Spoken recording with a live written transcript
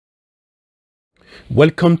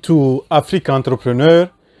Welcome to Africa Entrepreneur.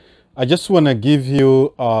 I just want to give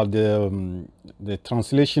you the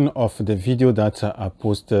translation of the video that I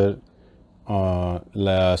posted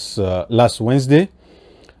last Wednesday.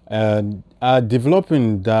 And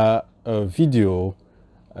developing that video,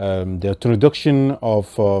 the introduction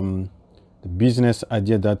of the business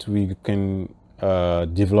idea that we can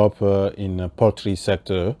develop in the poultry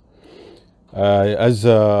sector. As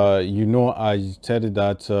you know, I said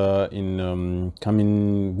that in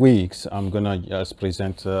coming weeks, I'm gonna just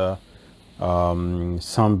present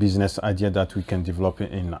some business idea that we can develop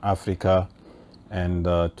in Africa and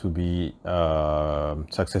to be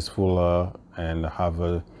successful and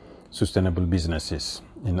have sustainable businesses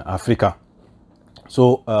in Africa.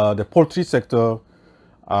 So the poultry sector,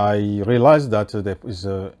 I realized that there is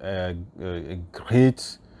a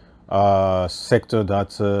great sector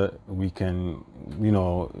that we can,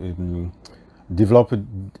 develop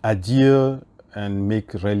an idea and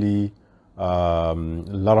make really a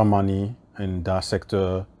lot of money in that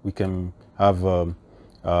sector. We can have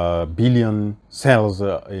billion sales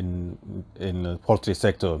in the poultry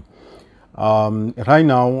sector. Right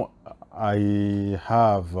now, I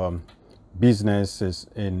have businesses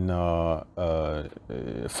in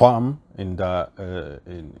farm in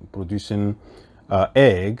producing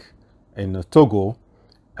egg in Togo.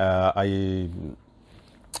 I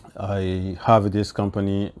have this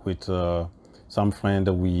company with some friend.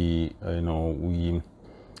 We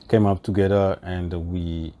came up together and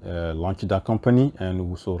we launched that company.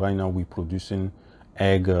 And so right now we're producing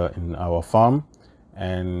egg in our farm.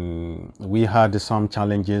 And we had some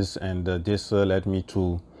challenges, and this led me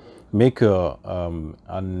to make an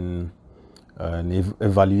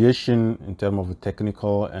evaluation in terms of the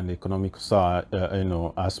technical and economic side,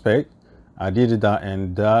 aspect. I did that,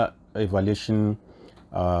 and that evaluation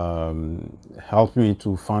helped me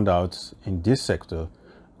to find out in this sector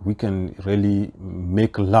we can really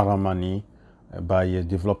make a lot of money by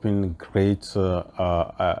developing great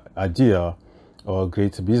idea or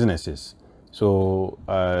great businesses. So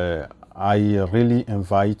I really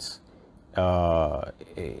invite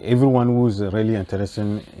everyone who's really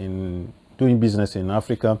interested in doing business in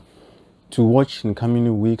Africa to watch in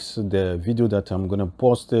coming weeks the video that I'm going to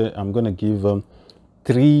post. I'm going to give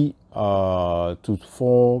 3 to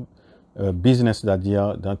 4 business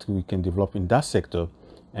idea that we can develop in that sector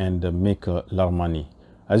and make a lot of money.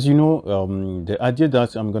 As you know, the idea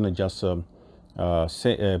that I'm going to just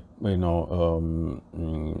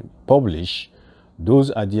publish,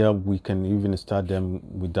 those ideas we can even start them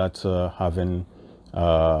without having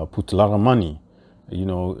put a lot of money.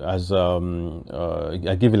 As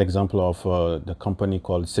I give an example of the company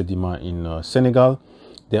called Sedima in Senegal.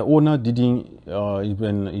 The owner didn't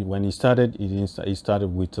even when he started, he started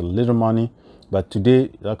with a little money, but today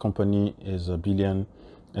that company is $1 billion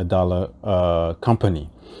company.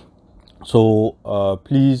 So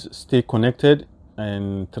please stay connected.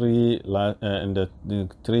 And the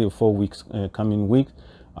 3 or 4 weeks coming week,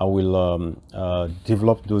 I will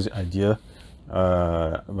develop those ideas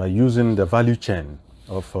by using the value chain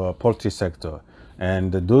of poultry sector.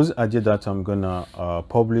 And those ideas that I'm gonna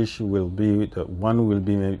publish will be one will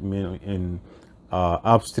be in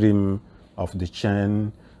upstream of the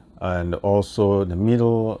chain, and also the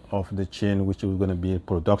middle of the chain, which is going to be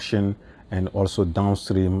production, and also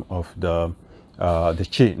downstream of the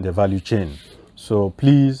chain, the value chain. So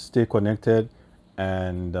please stay connected,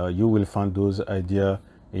 and you will find those ideas.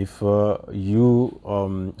 If you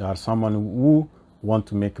are someone who want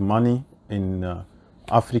to make money in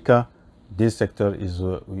Africa, this sector is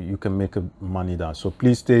you can make money there. So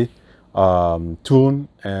please stay tuned,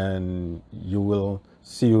 and you will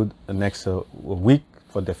see you next week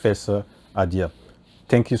for the first idea.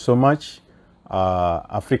 Thank you so much.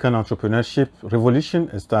 African entrepreneurship revolution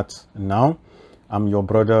starts now. I'm your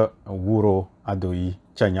brother Ouro Adoi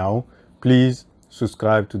Chanyao. Please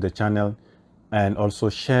subscribe to the channel and also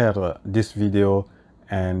share this video,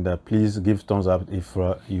 and please give thumbs up if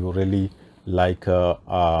you really like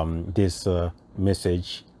this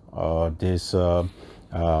message, this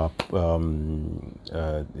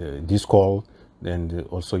call, and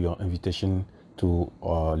also your invitation to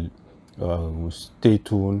stay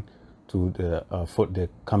tuned to for the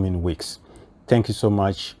coming weeks. Thank you so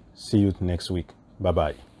much. See you next week. Bye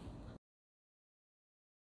bye.